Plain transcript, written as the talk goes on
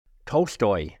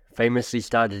Tolstoy famously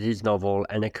started his novel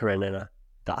Anna Karenina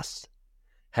thus: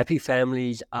 "Happy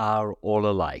families are all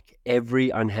alike. Every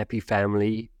unhappy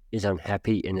family is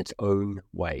unhappy in its own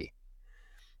way."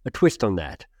 A twist on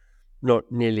that,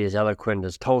 not nearly as eloquent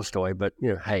as Tolstoy, but,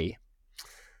 hey,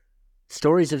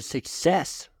 stories of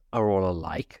success are all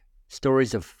alike.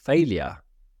 Stories of failure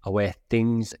are where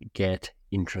things get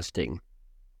interesting.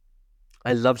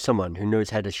 I love someone who knows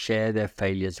how to share their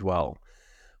failures well.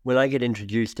 When I get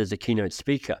introduced as a keynote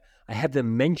speaker, I have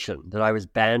them mention that I was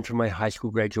banned from my high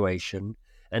school graduation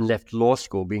and left law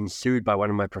school being sued by one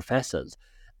of my professors.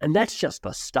 And that's just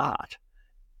the start.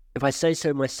 If I say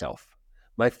so myself,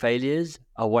 my failures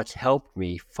are what's helped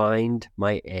me find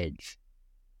my edge.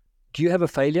 Do you have a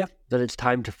failure that it's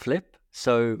time to flip?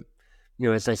 So,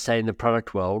 as they say in the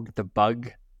product world, the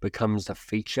bug becomes the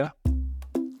feature.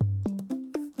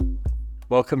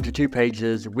 Welcome to 2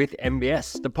 Pages with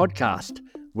MBS, the podcast,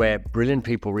 where brilliant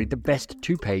people read the best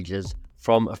 2 pages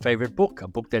from a favorite book, a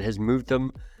book that has moved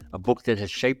them, a book that has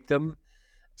shaped them.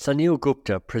 Suneel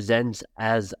Gupta presents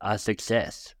as a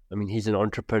success. He's an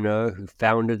entrepreneur who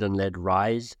founded and led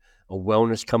Rise, a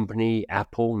wellness company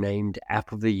Apple named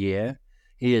App of the Year.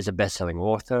 He is a best-selling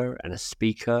author and a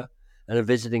speaker and a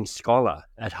visiting scholar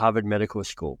at Harvard Medical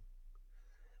School.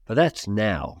 But that's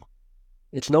now.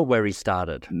 It's not where he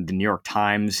started. The New York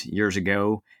Times years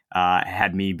ago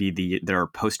had me be their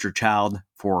poster child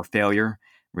for failure.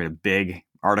 Read a big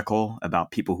article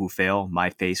about people who fail. My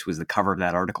face was the cover of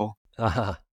that article.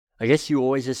 I guess you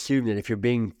always assume that if you're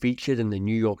being featured in the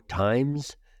New York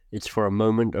Times, it's for a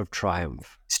moment of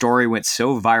triumph. Story went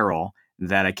so viral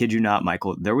that, I kid you not,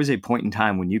 Michael, there was a point in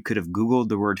time when you could have Googled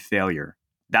the word failure.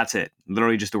 That's it.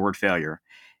 Literally just the word failure.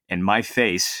 And my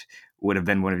face would have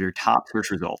been one of your top search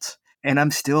results. And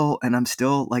I'm still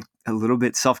like a little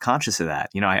bit self-conscious of that.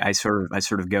 I sort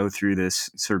of go through this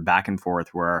sort of back and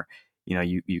forth where,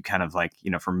 you kind of like,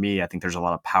 for me, I think there's a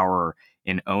lot of power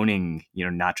in owning,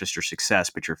 not just your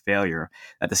success, but your failure.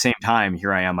 At the same time,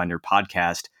 here I am on your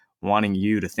podcast wanting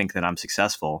you to think that I'm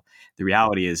successful. The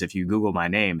reality is, if you Google my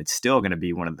name, it's still going to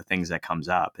be one of the things that comes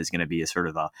up is going to be a sort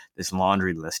of this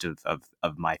laundry list of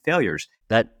my failures.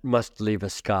 That must leave a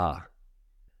scar.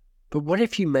 But what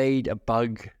if you made a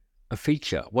bug a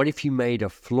feature? What if you made a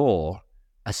flaw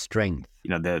a strength?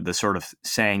 The sort of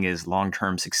saying is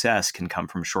long-term success can come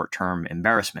from short-term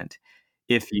embarrassment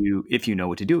if you know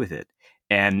what to do with it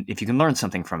and if you can learn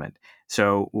something from it.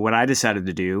 So what I decided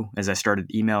to do is I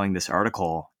started emailing this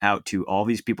article out to all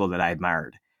these people that I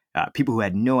admired, people who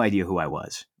had no idea who I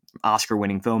was.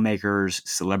 Oscar-winning filmmakers,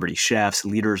 celebrity chefs,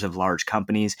 leaders of large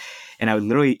companies. And I would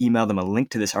literally email them a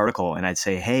link to this article and I'd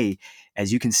say, hey,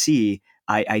 as you can see,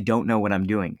 I don't know what I'm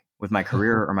doing with my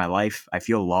career or my life. I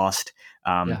feel lost.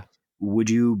 Would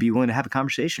you be willing to have a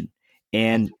conversation?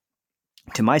 And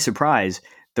to my surprise,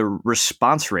 the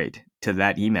response rate to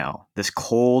that email, this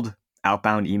cold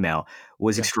outbound email,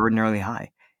 was extraordinarily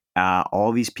high.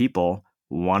 All these people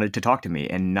wanted to talk to me,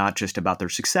 and not just about their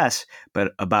success,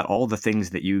 but about all the things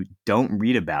that you don't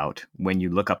read about when you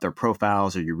look up their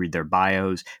profiles or you read their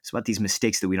bios. It's about these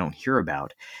mistakes that we don't hear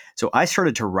about. So I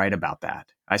started to write about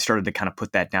that. I started to kind of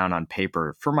put that down on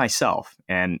paper for myself,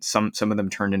 and some of them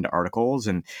turned into articles,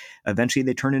 and eventually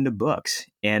they turned into books.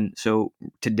 And so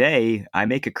today I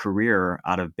make a career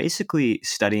out of basically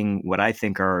studying what I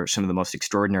think are some of the most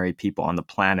extraordinary people on the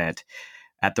planet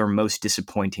at their most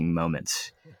disappointing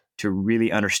moments, to really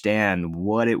understand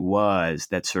what it was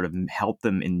that sort of helped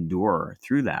them endure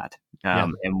through that.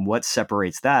 And what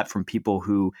separates that from people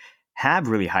who have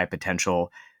really high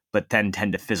potential, but then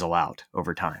tend to fizzle out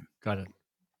over time. Got it.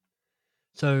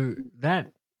 So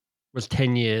that was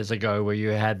 10 years ago where you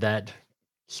had that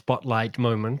spotlight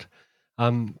moment.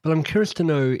 But I'm curious to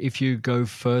know, if you go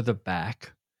further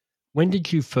back, when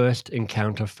did you first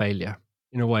encounter failure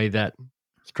in a way that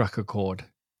struck a chord?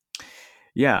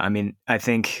 Yeah, I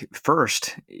think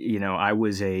first, I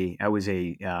was raised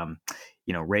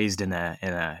in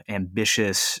a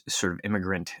ambitious sort of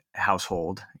immigrant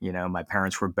household. My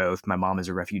parents were both. My mom is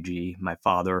a refugee. My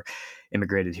father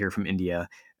immigrated here from India.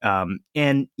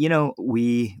 And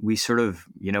we sort of,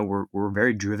 we're a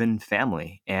very driven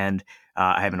family. And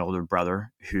I have an older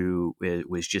brother who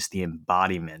was just the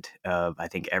embodiment of, I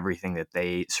think, everything that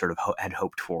they sort of had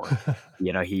hoped for.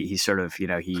 He sort of,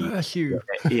 Curse you.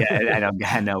 Yeah,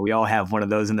 I know. We all have one of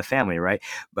those in the family, right?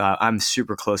 I'm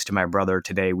super close to my brother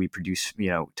today. We produce,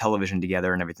 television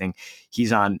together and everything.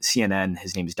 He's on CNN.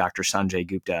 His name is Dr. Sanjay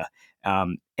Gupta.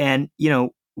 And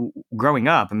growing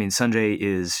up, I mean, Sanjay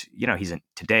is,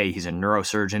 today he's a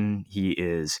neurosurgeon. He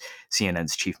is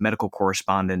CNN's chief medical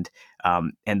correspondent.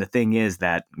 And the thing is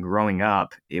that growing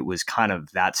up, it was kind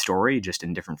of that story, just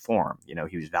in different form.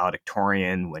 He was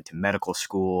valedictorian, went to medical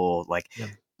school, like Yeah.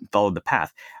 followed the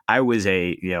path. I was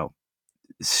a,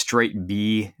 straight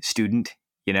B student,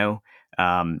 you know.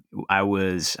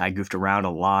 I goofed around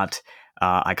a lot.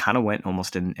 I kind of went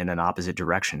almost in an opposite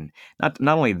direction. Not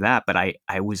only that, but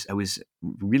I was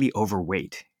really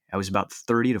overweight. I was about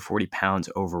 30 to 40 pounds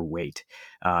overweight,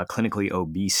 clinically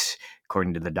obese,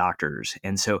 according to the doctors.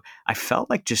 And so I felt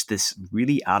like just this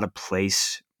really out of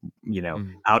place,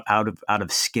 Mm. out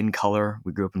of skin color.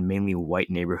 We grew up in mainly white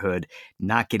neighborhood,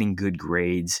 not getting good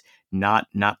grades, not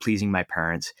pleasing my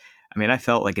parents. I mean, I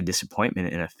felt like a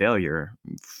disappointment and a failure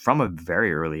from a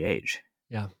very early age.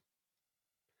 Yeah.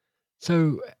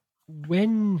 So,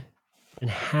 when and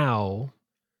how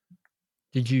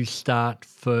did you start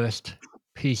first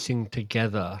piecing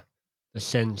together the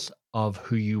sense of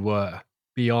who you were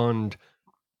beyond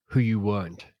who you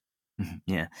weren't? Mhm.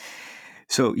 Yeah.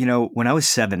 So, when I was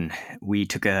 7, we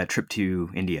took a trip to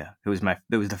India. It was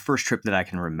the first trip that I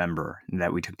can remember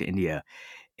that we took to India.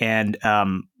 And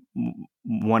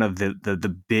one of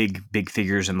the big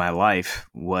figures in my life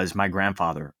was my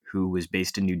grandfather, who was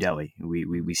based in New Delhi.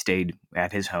 We stayed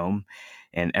at his home,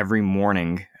 and every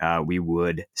morning we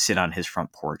would sit on his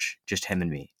front porch, just him and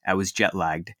me. I was jet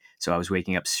lagged, so I was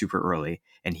waking up super early,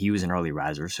 and he was an early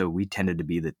riser, so we tended to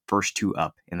be the first two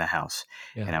up in the house.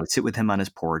 Yeah. And I would sit with him on his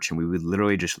porch, and we would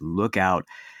literally just look out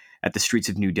at the streets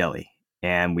of New Delhi.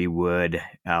 And we would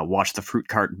watch the fruit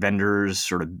cart vendors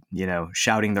sort of,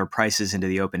 shouting their prices into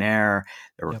the open air.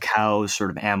 There were Yep. cows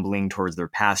sort of ambling towards their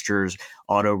pastures,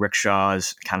 auto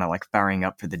rickshaws kind of like firing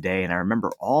up for the day. And I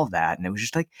remember all that. And it was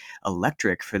just like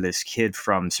electric for this kid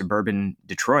from suburban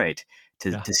Detroit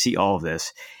to, Yeah. to see all of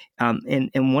this. And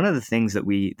one of the things that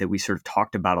we sort of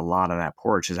talked about a lot on that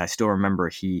porch is I still remember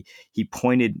he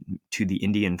pointed to the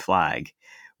Indian flag,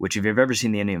 which if you've ever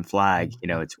seen the Indian flag,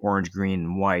 Yeah. it's orange, green,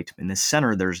 and white. In the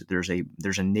center, there's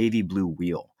a navy blue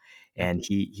wheel, Yep.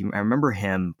 and I remember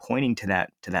him pointing to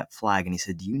that flag, and he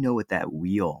said, "Do you know what that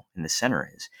wheel in the center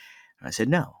is?" And I said,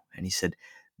 "No," and he said,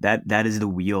 "That is the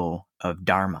wheel of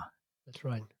Dharma." That's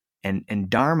right. And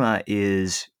Dharma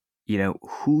is,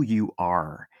 who you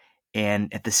are,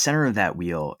 and at the center of that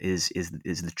wheel is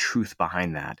the truth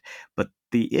behind that. But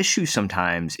the issue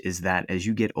sometimes is that as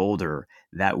you get older,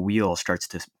 that wheel starts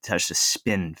to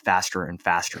spin faster and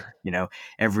faster.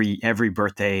 Every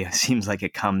birthday seems like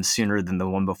it comes sooner than the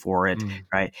one before it, Mm.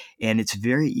 right? And it's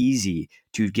very easy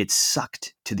to get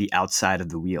sucked to the outside of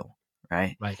the wheel,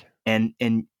 right? Right. And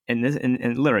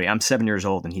literally, I'm 7 years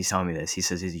old, and he's telling me this. He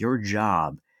says, "Is your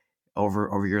job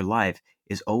over your life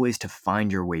is always to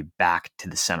find your way back to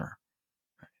the center.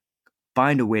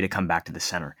 Find a way to come back to the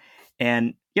center."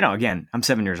 And again, I'm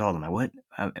 7 years old. I'm like, what?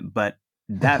 But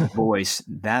that voice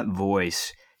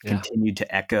Yeah. continued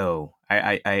to echo.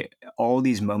 I all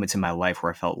these moments in my life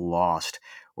where I felt lost,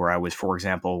 where I was, for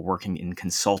example, working in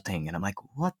consulting, and I'm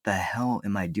like, what the hell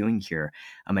am I doing here?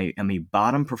 I'm a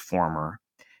bottom performer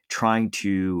trying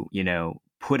to,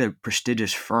 put a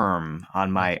prestigious firm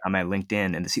on Right. my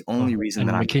LinkedIn, and it's the Oh, only reason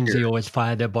that and I'm here. McKinsey always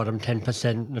fire their bottom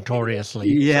 10% notoriously.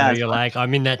 So Yeah, you're like,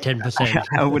 I'm in that 10%.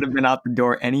 I would have been out the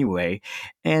door anyway.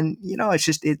 And it's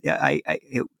just I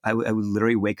would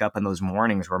literally wake up in those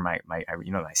mornings where my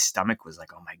stomach was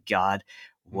like, oh my God,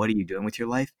 what are Mm. you doing with your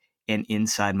life? And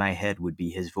inside my head would be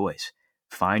his voice: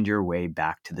 find your way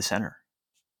back to the center.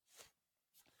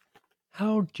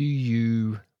 How do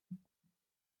you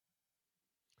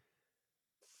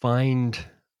find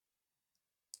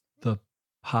the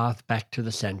path back to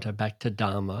the center, back to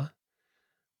Dharma,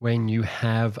 when you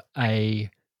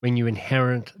when you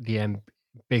inherit the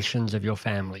ambitions of your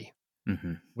family,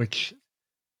 Hmm. which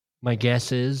my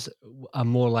guess is are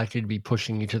more likely to be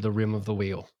pushing you to the rim of the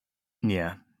wheel?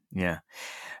 Yeah, yeah.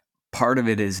 Part of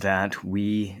it is that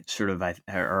we sort of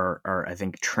are I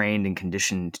think trained and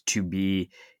conditioned to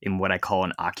be in what I call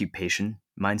an occupation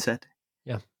mindset,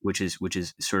 Yeah. which is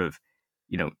sort of,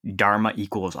 dharma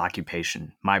equals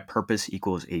occupation. My purpose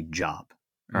equals a job,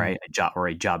 all Mm. right, a job or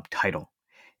a job title.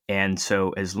 And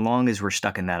so as long as we're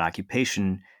stuck in that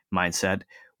occupation mindset,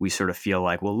 we sort of feel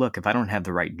like, well, look, if I don't have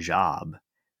the right job,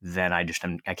 then I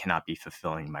cannot be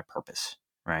fulfilling my purpose,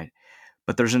 right?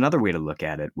 But there's another way to look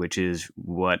at it, which is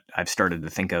what I've started to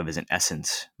think of as an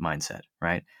essence mindset,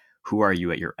 right? Who are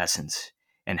you at your essence?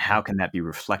 And Yeah. how can that be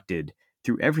reflected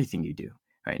through everything you do,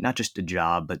 right? Not just a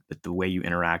job, but the way you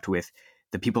interact with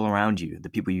the people around you, the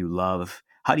people you love.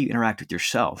 How do you interact with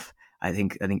yourself? I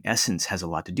think essence has a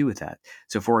lot to do with that.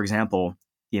 So, for example,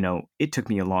 it took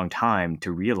me a long time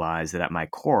to realize that at my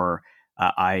core,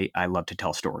 I love to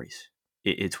tell stories.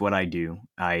 It's what I do.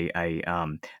 I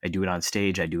do it on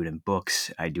stage. I do it in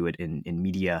books. I do it in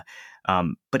media.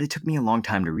 But it took me a long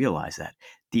time to realize that.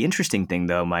 The interesting thing,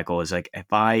 though, Michael, is like if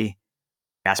I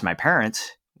asked my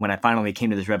parents when I finally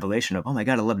came to this revelation of, oh my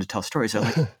God, I love to tell stories. They're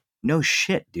like, no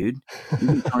shit, dude.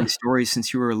 You've been telling stories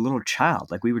since you were a little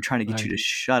child. Like we were trying to get you Right. to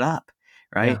shut up.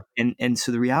 Right. Yeah. And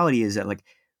so the reality is that like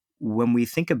when we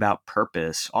think about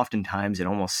purpose, oftentimes it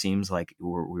almost seems like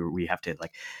we have to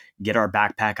like get our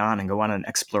backpack on and go on an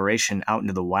exploration out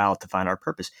into the wild to find our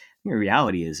purpose. The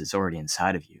reality is it's already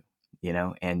inside of you,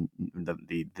 and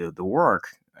the work,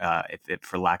 if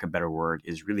for lack of a better word,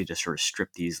 is really just sort of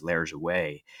strip these layers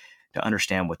away to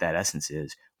understand what that essence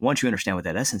is. Once you understand what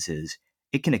that essence is,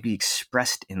 it can be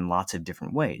expressed in lots of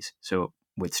different ways. So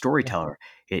with Yeah. storyteller,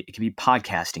 it could be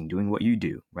podcasting, doing what you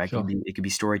do, right? Sure. It could be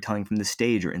storytelling from the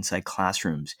stage or inside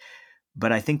classrooms.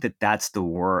 But I think that that's the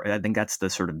work. I think that's the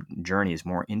sort of journey is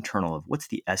more internal of what's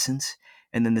the essence,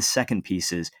 and then the second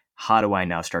piece is how do I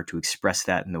now start to express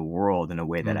that in the world in a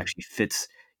way that Mm. actually fits,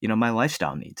 my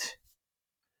lifestyle needs.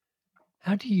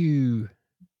 How do you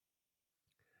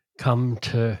come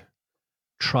to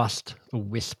trust the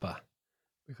whisper?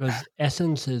 Because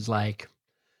essence is like,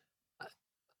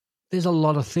 there's a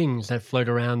lot of things that float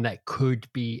around that could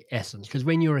be essence. Because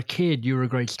when you're a kid, you're a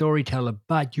great storyteller,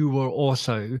 but you were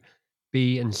also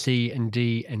B and C and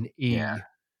D and Yeah, E.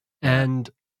 yeah, And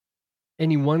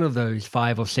any one of those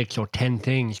 5 or 6 or 10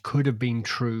 things could have been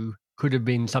true, could have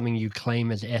been something you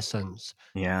claim as essence.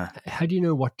 yeah. How do you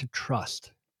know what to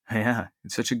trust? Yeah,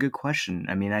 it's such a good question.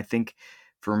 I mean, I think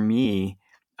for me,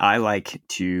 I like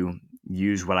to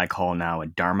use what I call now a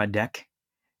Dharma deck.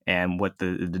 And what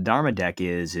the Dharma deck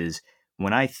is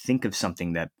when I think of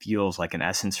something that feels like an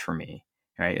essence for me,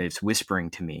 right? It's whispering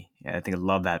to me. I think I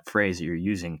love that phrase that you're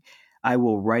using. I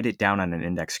will write it down on an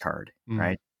index card, Mm,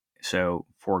 right? So,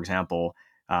 for example,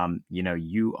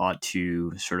 you ought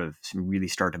to sort of really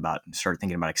start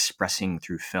thinking about expressing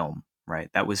through film, right?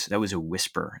 That was a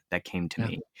whisper that came to yeah.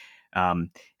 me. And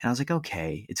I was like,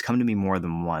 okay, it's come to me more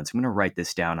than once. I'm going to write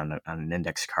this down on an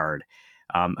index card.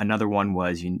 Another one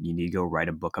was you need to go write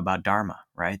a book about Dharma,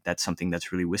 right? That's something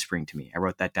that's really whispering to me. I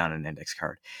wrote that down on an index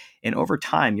card. And over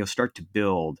time, you'll start to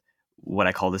build what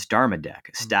I call this Dharma deck,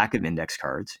 a Mm, stack of index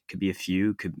cards. Could be a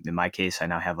few. In my case, I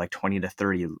now have like 20 to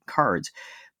 30 cards.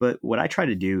 But what I try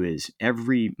to do is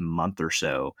every month or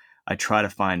so, I try to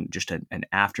find just an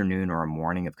afternoon or a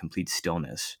morning of complete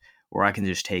stillness where I can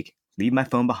just leave my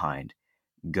phone behind,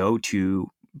 go to,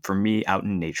 for me, out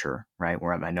in nature, right,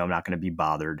 where I know I'm not going to be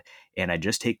bothered, and I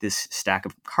just take this stack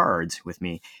of cards with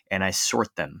me and I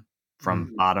sort them from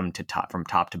mm, bottom to top, from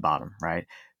top to bottom, right,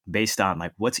 based on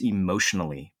like what's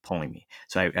emotionally pulling me.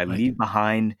 So I right. leave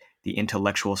behind the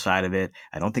intellectual side of it.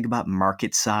 I don't think about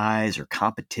market size or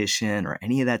competition or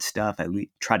any of that stuff.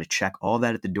 Try to check all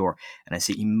that at the door, and I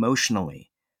say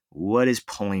emotionally, what is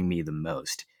pulling me the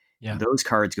most? Yeah. Those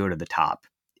cards go to the top.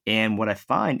 And what I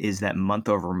find is that month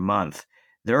over month,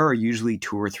 there are usually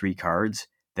two or three cards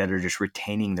that are just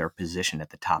retaining their position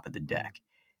at the top of the Mm. deck.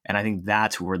 And I think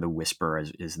that's where the whisper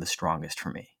is the strongest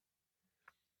for me.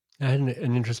 I had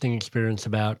an interesting experience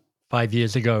about 5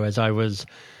 years ago as I was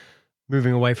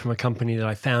moving away from a company that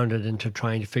I founded into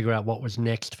trying to figure out what was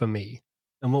next for me.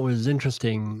 And what was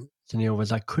interesting, Suneel,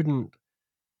 was I couldn't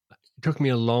it took me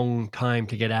a long time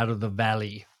to get out of the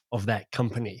valley of that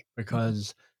company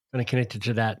because kind of connected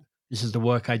to that, this is the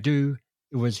work I do.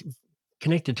 It was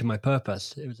connected to my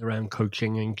purpose. It was around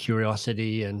coaching and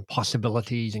curiosity and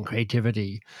possibilities and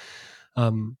creativity.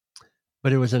 Um,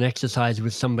 but it was an exercise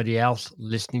with somebody else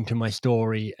listening to my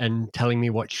story and telling me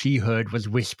what she heard was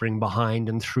whispering behind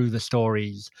and through the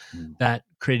stories Mm. that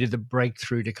created the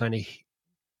breakthrough to kind of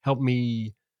help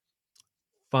me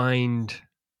find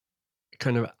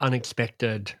kind of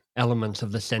unexpected elements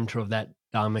of the center of that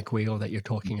dharmic wheel that you're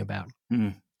talking about.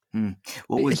 Mm. Mm.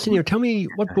 What was Sunil, tell me,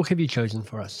 what book have you chosen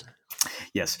for us?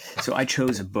 yes? So I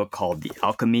chose a book called The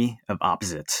Alchemy of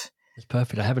Opposites. It's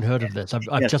perfect. I haven't heard of this. I've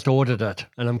Yes. just ordered it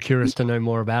and I'm curious to know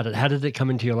more about it. How did it come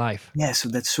into your life? Yeah, so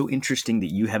that's so interesting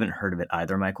that you haven't heard of it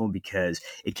either, Michael, because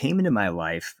it came into my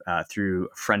life through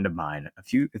a friend of mine a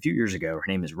few years ago. Her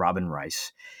name is Robin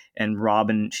Rice, and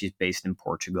Robin, she's based in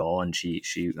Portugal, and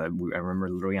I remember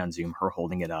literally on Zoom her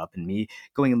holding it up and me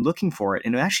going and looking for it,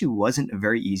 and it actually wasn't a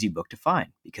very easy book to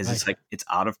find because Right. it's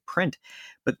out of print.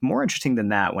 But more interesting than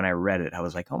that, when I read it, I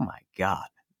was like, oh my god,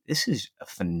 this is a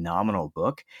phenomenal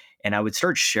book, and I would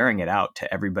start sharing it out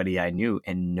to everybody I knew,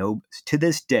 and no, to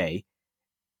this day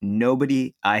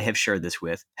nobody I have shared this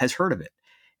with has heard of it.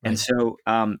 And Right. so,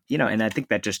 and I think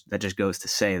that just goes to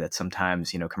say that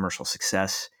sometimes, commercial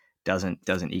success doesn't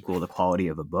equal the quality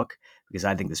of a book, because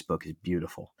I think this book is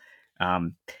beautiful.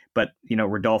 Um, but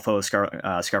Rodolfo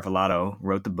Scarfalato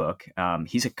wrote the book.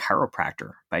 He's a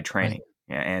chiropractor by Right. training,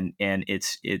 and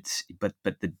but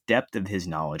the depth of his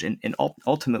knowledge, and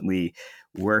ultimately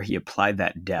where he applied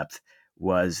that depth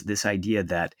was this idea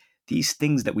that these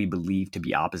things that we believe to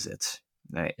be opposites,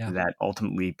 Yeah. that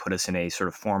ultimately put us in a sort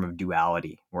of form of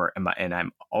duality, where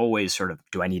I'm always sort of,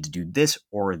 do I need to do this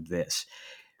or this?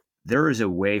 There is a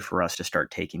way for us to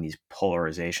start taking these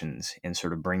polarizations and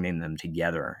sort of bringing them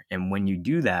together. And when you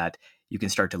do that, you can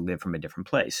start to live from a different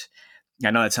place. I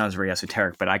know that sounds very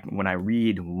esoteric, but when I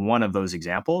read one of those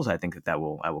examples, I think that I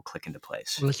will click into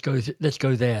place. Well, let's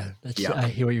go there. Let's Yeah.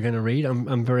 hear what you're going to read.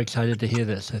 I'm very excited to hear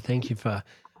this. So thank you for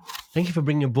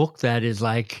bringing a book that is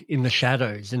like in the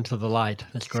shadows into the light.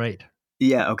 That's great.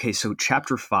 Yeah. Okay. So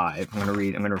chapter 5, I'm going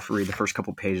to read the first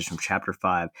couple pages from chapter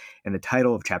 5. And the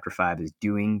title of chapter 5 is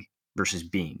Doing versus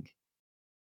Being.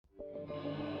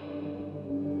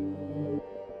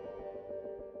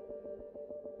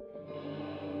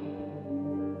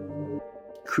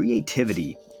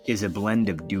 Creativity is a blend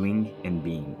of doing and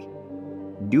being.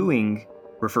 Doing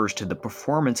refers to the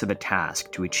performance of a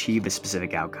task to achieve a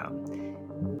specific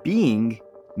outcome. Being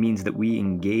means that we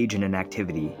engage in an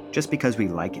activity just because we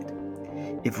like it.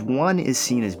 If one is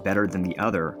seen as better than the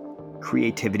other,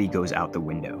 creativity goes out the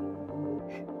window.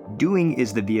 Doing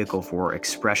is the vehicle for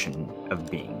expression of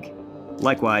being.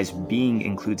 Likewise, being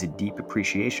includes a deep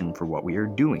appreciation for what we are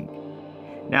doing.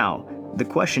 Now, the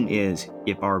question is,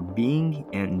 if our being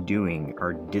and doing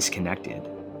are disconnected,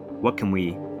 what can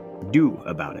we do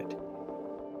about it?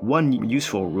 One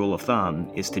useful rule of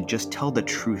thumb is to just tell the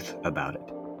truth about it.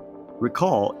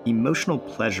 Recall, emotional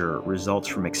pleasure results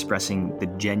from expressing the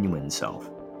genuine self,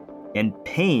 and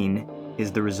pain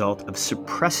is the result of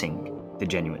suppressing the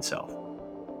genuine self.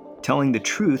 Telling the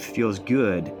truth feels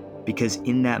good because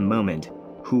in that moment,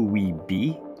 who we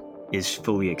be is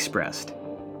fully expressed.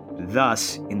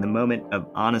 Thus, in the moment of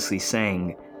honestly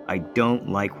saying, I don't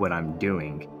like what I'm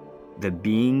doing, the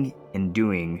being and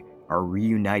doing are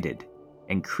reunited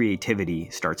and creativity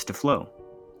starts to flow.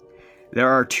 There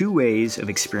are two ways of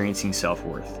experiencing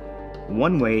self-worth.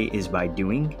 One way is by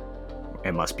doing,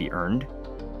 it must be earned.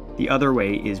 The other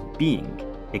way is being,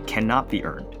 it cannot be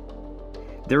earned.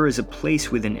 There is a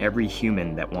place within every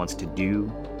human that wants to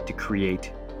do, to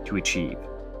create, to achieve.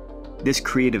 This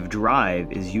creative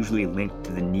drive is usually linked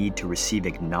to the need to receive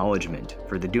acknowledgement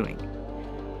for the doing.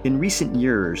 In recent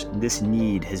years, this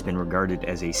need has been regarded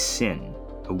as a sin,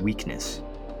 a weakness.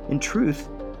 In truth,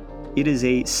 it is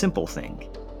a simple thing,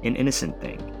 an innocent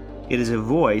thing. It is a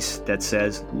voice that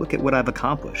says, look at what I've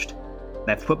accomplished.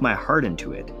 I've put my heart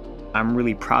into it. I'm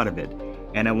really proud of it,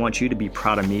 and I want you to be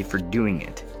proud of me for doing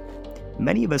it.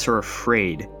 Many of us are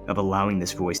afraid of allowing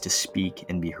this voice to speak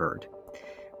and be heard.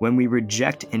 When we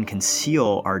reject and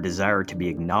conceal our desire to be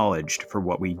acknowledged for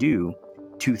what we do,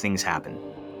 two things happen.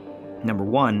 Number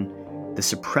one, the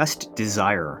suppressed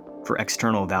desire for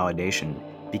external validation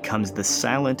becomes the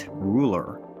silent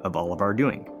ruler of all of our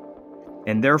doing.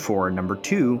 And therefore, number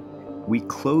two, we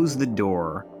close the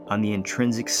door on the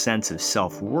intrinsic sense of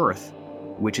self-worth,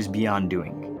 which is beyond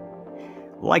doing.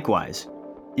 Likewise,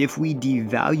 if we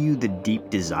devalue the deep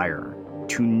desire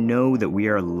to know that we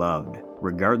are loved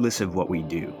regardless of what we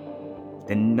do,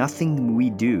 then nothing we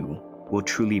do will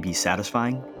truly be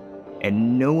satisfying,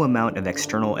 and no amount of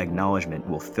external acknowledgement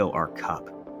will fill our cup.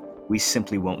 We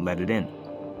simply won't let it in.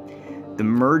 The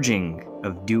merging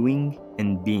of doing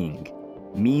and being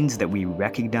means that we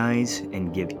recognize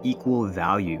and give equal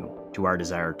value to our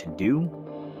desire to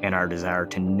do and our desire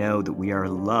to know that we are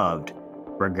loved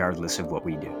regardless of what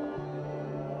we do.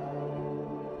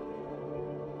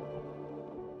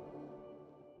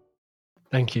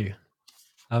 Thank you.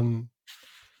 Um,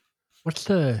 what's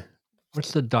the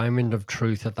diamond of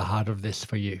truth at the heart of this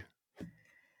for you?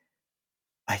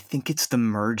 I think it's the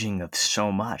merging of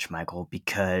so much, Michael,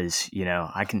 because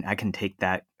I can take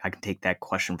that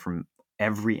question from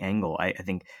every angle. I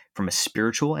think from a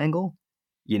spiritual angle,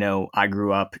 I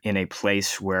grew up in a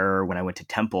place where when I went to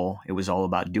temple, it was all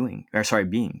about being,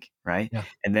 right? Yeah.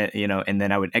 And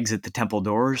then I would exit the temple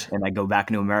doors and I go back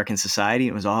into American society.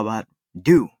 It was all about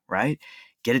do, right?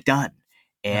 Get it done.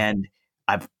 Yeah. And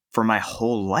I've for my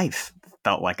whole life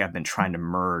felt like I've been trying to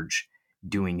merge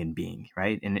doing and being,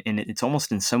 right? And it's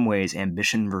almost in some ways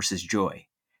ambition versus joy,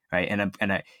 right?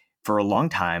 And I for a long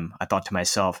time I thought to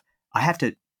myself, I have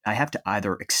to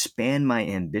either expand my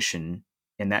ambition,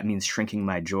 and that means shrinking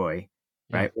my joy,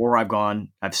 Yeah. right? Or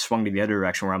I've swung to the other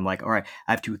direction where I'm like, all right,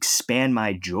 I have to expand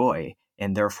my joy,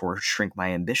 and therefore shrink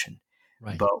my ambition.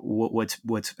 Right. But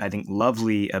what's I think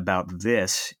lovely about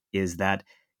this is that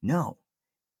no,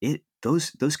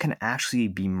 those can actually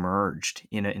be merged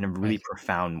in a really Right.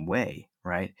 profound way,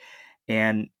 right?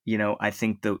 And I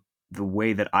think the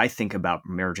way that I think about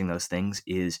merging those things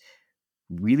is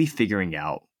really figuring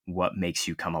out what makes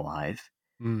you come alive,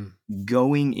 Mm.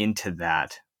 going into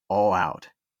that all out,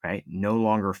 right? No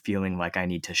longer feeling like I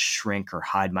need to shrink or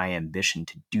hide my ambition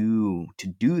to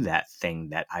do that thing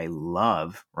that I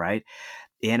love, right?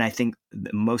 And I think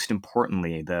most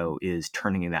importantly though is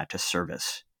turning that to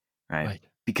service, right? Right.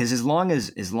 Because as long as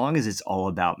it's all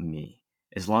about me,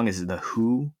 as long as the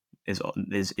who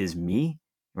is me,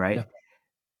 right? Yeah.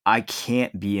 I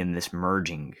can't be in this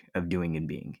merging of doing and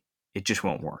being. It just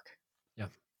won't work. Yeah.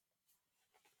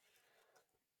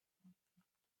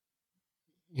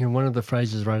 One of the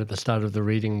phrases right at the start of the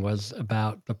reading was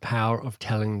about the power of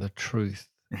telling the truth.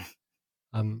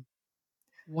 Um,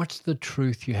 what's the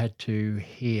truth you had to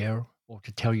hear or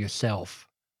to tell yourself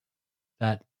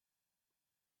that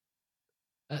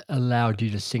allowed you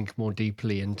to sink more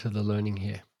deeply into the learning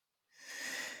here?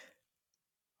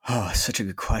 Oh, such a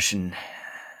good question.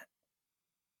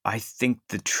 I think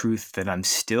the truth that I'm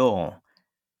still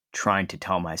trying to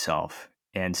tell myself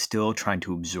and still trying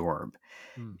to absorb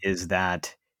Mm. is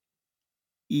that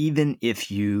even if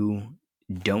you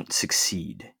don't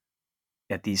succeed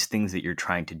at these things that you're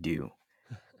trying to do,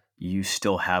 you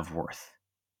still have worth,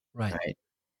 Right. right?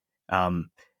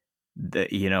 Um,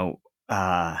 the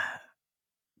uh,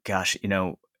 gosh,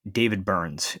 David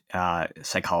Burns,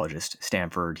 psychologist,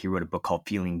 Stanford. He wrote a book called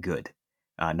Feeling Good,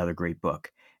 another great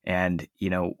book. And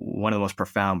one of the most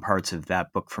profound parts of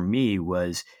that book for me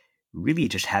was really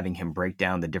just having him break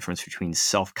down the difference between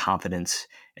self confidence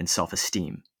and self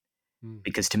esteem. Mm.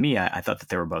 Because to me, I thought that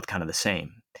they were both kind of the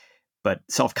same. But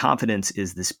self confidence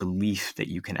is this belief that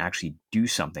you can actually do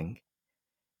something,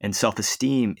 and self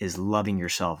esteem is loving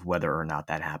yourself whether or not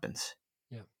that happens.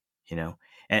 Yeah. You know,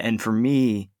 and for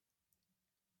me,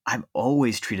 I've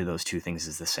always treated those two things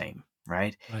as the same,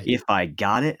 right? Right. If I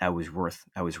got it, I was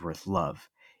worth love.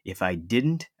 If I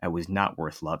didn't, I was not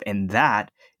worth love. And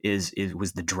that was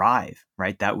the drive,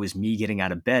 right? That was me getting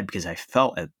out of bed because I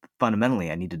felt fundamentally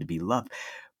I needed to be loved.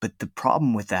 But the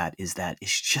problem with that is that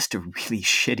it's just a really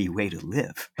shitty way to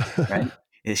live, right?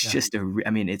 It's Yeah. just I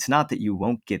mean, it's not that you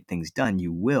won't get things done,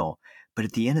 you will. But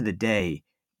at the end of the day,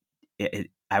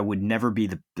 I would never be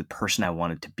the person I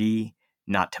wanted to be,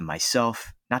 not to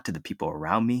myself, not to the people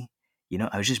around me.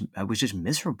 I was just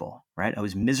miserable, right? I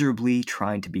was miserably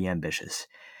trying to be ambitious,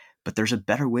 but there's a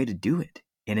better way to do it.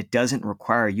 And it doesn't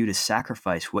require you to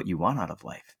sacrifice what you want out of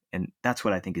life. And that's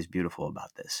what I think is beautiful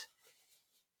about this.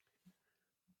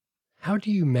 How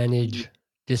do you manage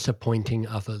disappointing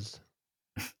others?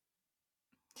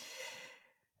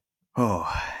 Oh,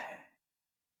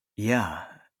 yeah.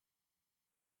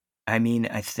 I mean,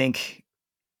 I think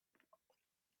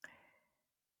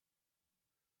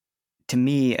to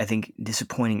me, I think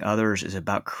disappointing others is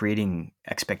about creating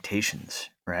expectations,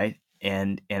 right?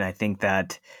 And I think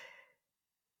that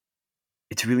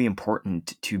it's really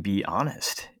important to be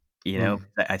honest. Mm.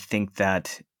 I think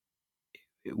that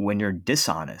when you're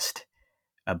dishonest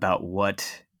about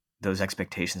what those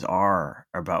expectations are,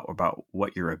 about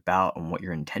what you're about and what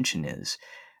your intention is,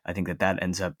 I think that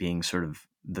ends up being sort of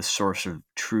the source of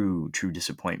true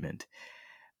disappointment.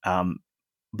 Um,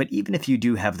 but even if you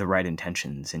do have the right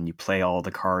intentions and you play all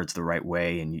the cards the right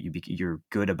way and you're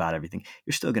good about everything,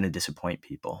 you're still going to disappoint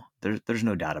people. There's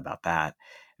no doubt about that.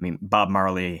 I mean, Bob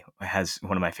Marley has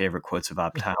one of my favorite quotes of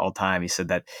all time. He said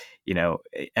that,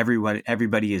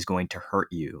 everybody is going to hurt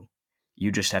you.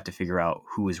 You just have to figure out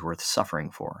who is worth suffering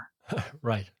for,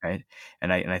 Right. right?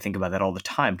 And I think about that all the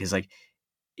time because, like,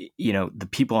 the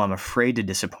people I'm afraid to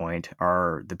disappoint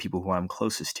are the people who I'm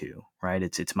closest to, right?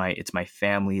 It's my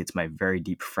family, it's my very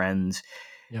deep friends.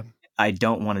 Yeah. I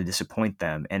don't want to disappoint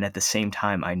them, and at the same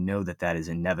time, I know that is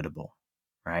inevitable,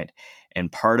 right?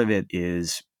 And part of it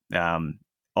is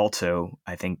also,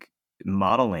 I think,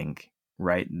 modeling,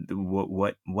 right?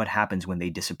 What happens when they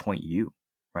disappoint you,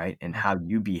 right? And Right. how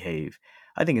you behave,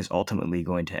 I think, is ultimately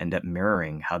going to end up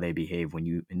mirroring how they behave when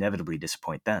you inevitably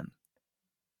disappoint them.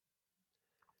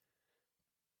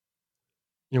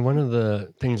 One of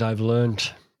the things I've learned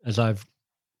as I've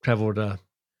traveled a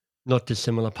not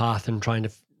dissimilar path and trying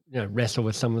to wrestle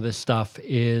with some of this stuff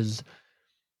is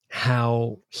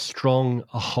how strong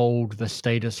a hold the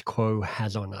status quo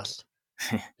has on us.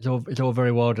 It's all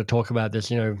very well to talk about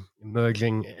this,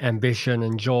 emerging ambition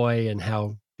and joy and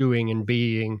how doing and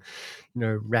being,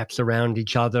 wraps around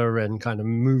each other and kind of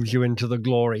moves you into the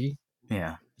glory.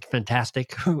 Yeah. It's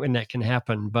fantastic when that can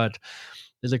happen. But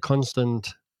there's a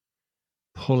constant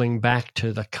pulling back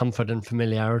to the comfort and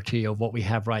familiarity of what we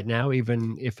have right now,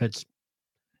 even if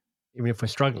we're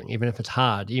struggling, even if it's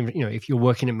hard, even, if you're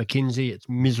working at McKinsey, it's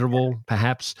miserable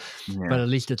perhaps, but Yeah, at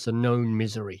least it's a known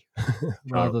misery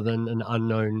rather totally. than an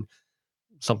unknown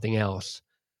something else.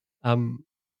 Um,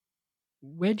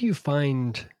 where do you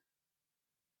find,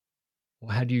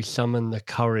 or how do you summon the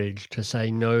courage to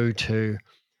say no to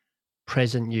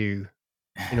present you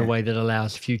in a way that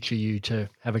allows future you to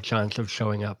have a chance of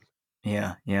showing up?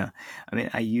 Yeah, yeah. I mean,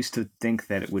 I used to think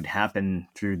that it would happen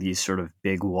through these sort of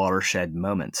big watershed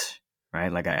moments,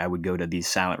 right? Like I would go to these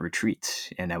silent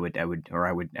retreats, and I would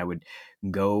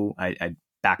go. I'd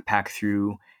backpack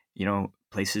through,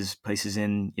 places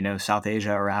in South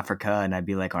Asia or Africa, and I'd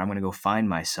be like, oh, I'm going to go find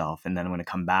myself, and then I'm going to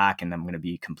come back, and I'm going to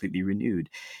be completely renewed,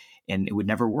 and it would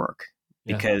never work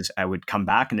Yeah. because I would come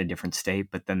back in a different state,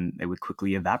 but then it would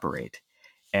quickly evaporate,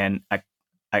 and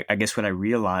I guess what I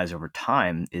realize over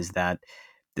time is that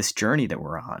this journey that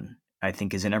we're on, I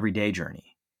think, is an everyday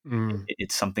journey. Mm,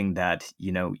 It's something that,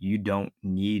 you don't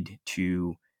need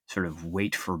to sort of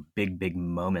wait for big, big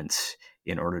moments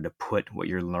in order to put what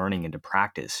you're learning into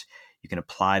practice. You can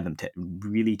apply them to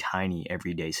really tiny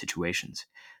everyday situations.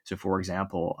 So, for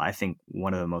example, I think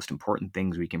one of the most important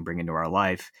things we can bring into our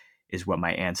life is what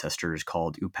my ancestors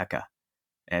called upeka,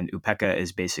 and upeka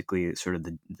is basically sort of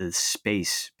the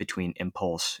space between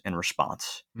impulse and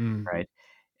response, mm, right?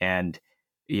 And,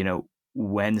 you know,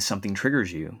 when something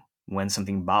triggers you, when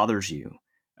something bothers you,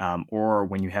 or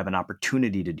when you have an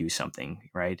opportunity to do something,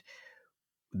 right?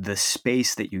 The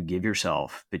space that you give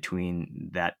yourself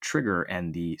between that trigger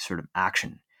and the sort of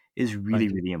action is really,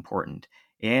 right. really important.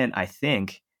 And I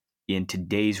think in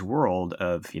today's world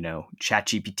of, chat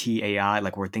GPT, AI,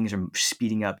 like where things are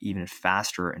speeding up even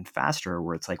faster and faster,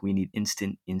 where it's like we need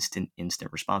instant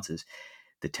responses,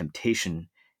 the temptation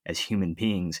as human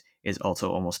beings is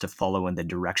also almost to follow in the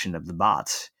direction of the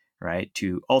bots, right?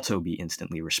 To also be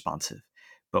instantly responsive.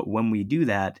 But when we do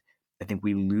that, I think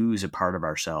we lose a part of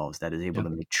ourselves that is able Yeah.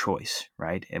 to make choice,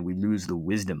 right? And we lose the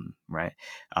wisdom, right?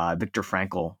 Viktor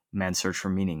Frankl, Man's Search for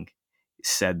Meaning,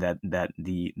 said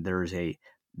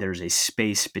there's a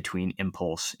space between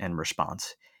impulse and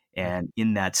response, Right. and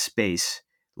in that space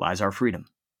lies our freedom.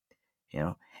 You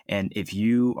know, and if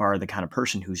you are the kind of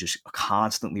person who's just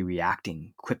constantly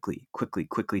reacting quickly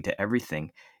to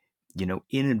everything,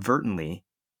 inadvertently,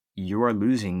 you are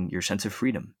losing your sense of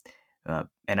freedom.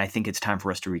 And I think it's time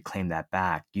for us to reclaim that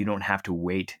back. You don't have to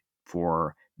wait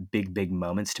for big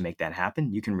moments to make that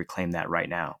happen. You can reclaim that right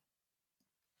now.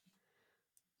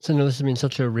 So, no, this has been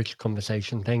such a rich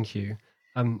conversation. Thank you.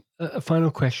 A final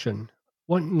question.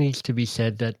 What needs to be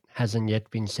said that hasn't yet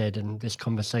been said in this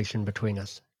conversation between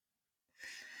us?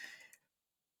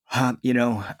 Um, you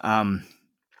know, um,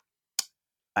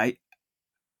 I,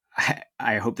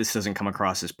 I hope this doesn't come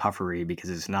across as puffery because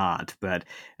it's not. But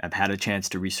I've had a chance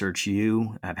to research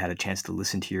you. I've had a chance to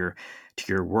listen to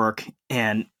your work,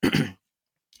 and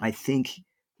I think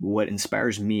what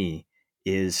inspires me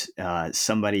is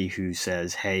somebody who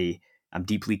says, "Hey, I'm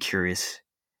deeply curious.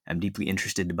 I'm deeply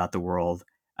interested about the world.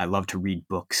 I love to read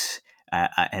books,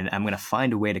 and I'm going to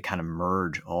find a way to kind of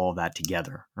merge all of that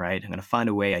together. Right? I'm going to find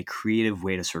a creative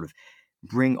way to sort of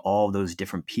bring all those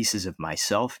different pieces of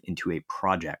myself into a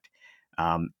project.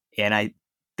 And I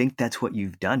think that's what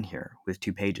you've done here with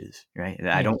 2 pages, right?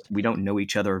 Thanks. We don't know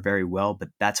each other very well, but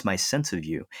that's my sense of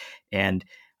you. And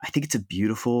I think it's a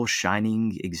beautiful,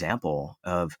 shining example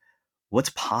of what's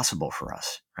possible for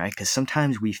us, right? Because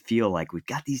sometimes we feel like we've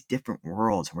got these different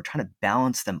worlds and we're trying to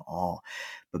balance them all.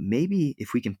 But maybe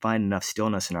if we can find enough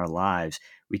stillness in our lives,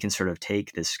 we can sort of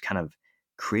take this kind of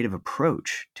creative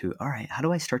approach to, all right, how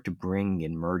do I start to bring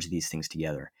and merge these things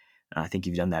together? And I think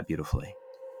you've done that beautifully.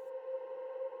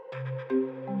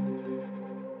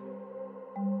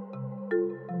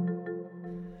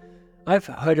 I've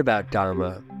heard about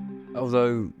Dharma,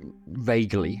 although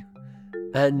vaguely,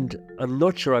 and I'm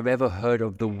not sure I've ever heard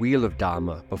of the Wheel of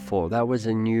Dharma before. That was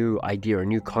a new idea, a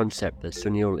new concept that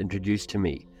Suneel introduced to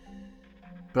me.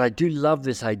 But I do love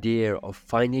this idea of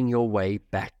finding your way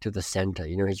back to the center.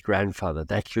 His grandfather,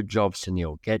 that's your job,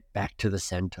 Suneel, get back to the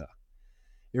center.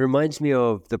 It reminds me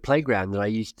of the playground that I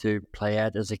used to play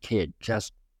at as a kid,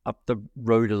 just up the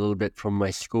road a little bit from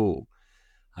my school.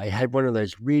 I had one of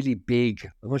those really big,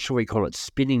 I'm not sure what you call it,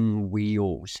 spinning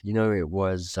wheels. It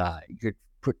was, you could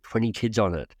put 20 kids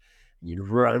on it. You'd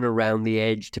run around the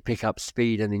edge to pick up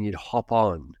speed and then you'd hop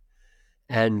on.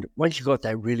 And once you got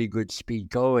that really good speed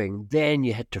going, then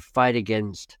you had to fight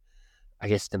against, I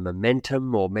guess, the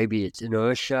momentum or maybe it's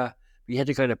inertia. You had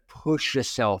to kind of push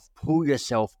yourself, pull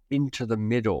yourself into the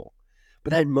middle.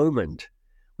 But that moment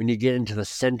when you get into the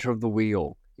center of the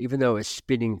wheel, even though it's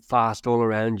spinning fast all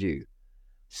around you,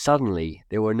 suddenly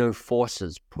there were no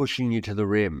forces pushing you to the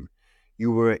rim.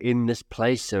 You were in this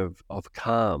place of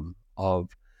calm, of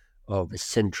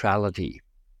centrality.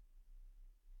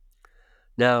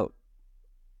 Now,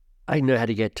 I know how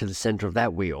to get to the center of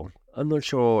that wheel. I'm not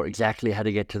sure exactly how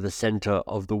to get to the center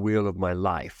of the wheel of my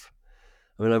life.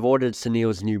 I mean, I've ordered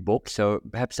Suneel's new book, so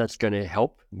perhaps that's going to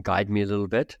help guide me a little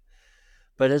bit.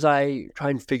 But as I try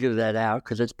and figure that out,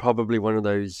 because it's probably one of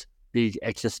those big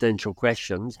existential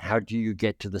questions, how do you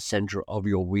get to the center of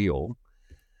your wheel?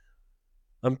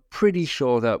 I'm pretty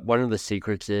sure that one of the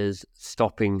secrets is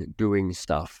stopping doing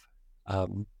stuff.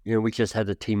 We just had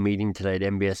a team meeting today at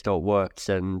MBS.works,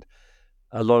 and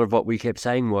a lot of what we kept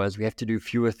saying was we have to do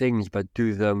fewer things, but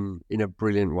do them in a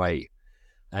brilliant way.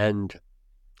 And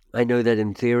I know that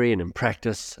in theory and in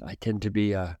practice, I tend to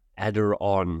be a adder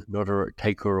on, not a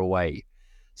taker away.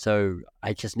 So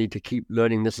I just need to keep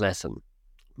learning this lesson.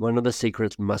 One of the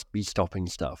secrets must be stopping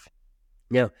stuff.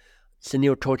 Now,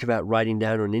 Suneel talked about writing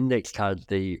down on index cards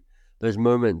those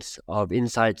moments of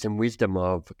insights and wisdom,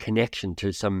 of connection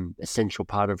to some essential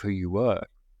part of who you were.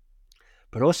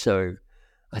 But also,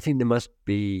 I think there must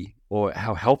be, or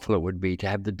how helpful it would be, to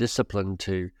have the discipline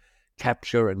to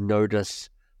capture and notice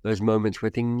those moments where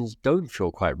things don't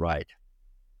feel quite right.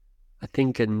 I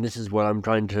think, and this is what I'm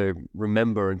trying to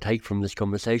remember and take from this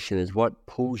conversation, is what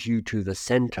pulls you to the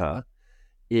center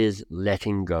is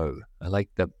letting go. I like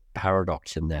the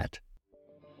paradox in that.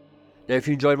 Now, if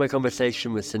you enjoyed my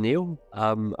conversation with Suneel,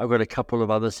 I've got a couple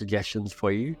of other suggestions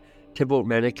for you. Tybalt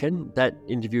Mannequin, that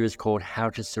interview is called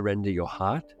How to Surrender Your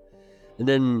Heart. And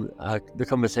then the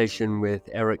conversation with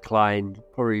Eric Klein,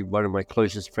 probably one of my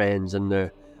closest friends and a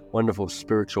wonderful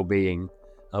spiritual being.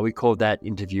 We called that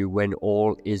interview When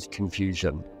All Is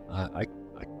Confusion. I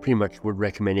pretty much would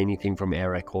recommend anything from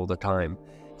Eric all the time.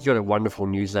 He's got a wonderful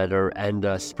newsletter and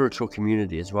a spiritual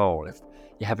community as well. If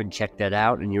you haven't checked that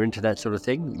out and you're into that sort of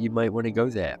thing, you might want to go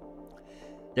there.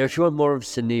 Now, if you want more of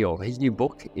Suneel, his new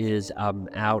book is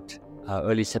out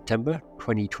early September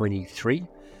 2023.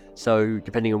 So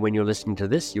depending on when you're listening to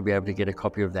this, you'll be able to get a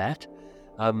copy of that.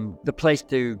 The place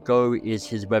to go is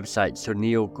his website,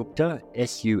 Suneel Gupta,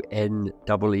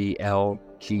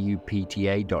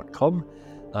 SUNEELGUPTA.com.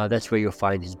 That's where you'll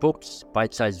find his books,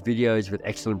 bite-sized videos with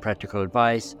excellent practical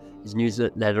advice, his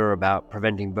newsletter about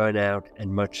preventing burnout,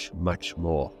 and much, much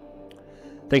more.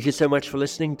 Thank you so much for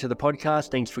listening to the podcast.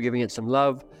 Thanks for giving it some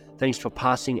love. Thanks for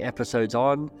passing episodes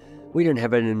on. We don't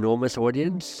have an enormous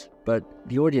audience, but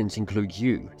the audience includes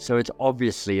you. So it's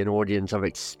obviously an audience of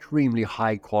extremely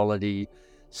high quality,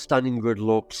 stunning good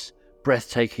looks,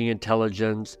 breathtaking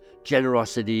intelligence,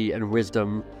 generosity, and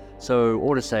wisdom. So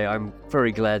all to say, I'm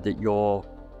very glad that you're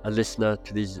a listener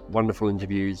to these wonderful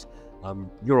interviews.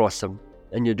 You're awesome,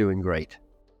 and you're doing great.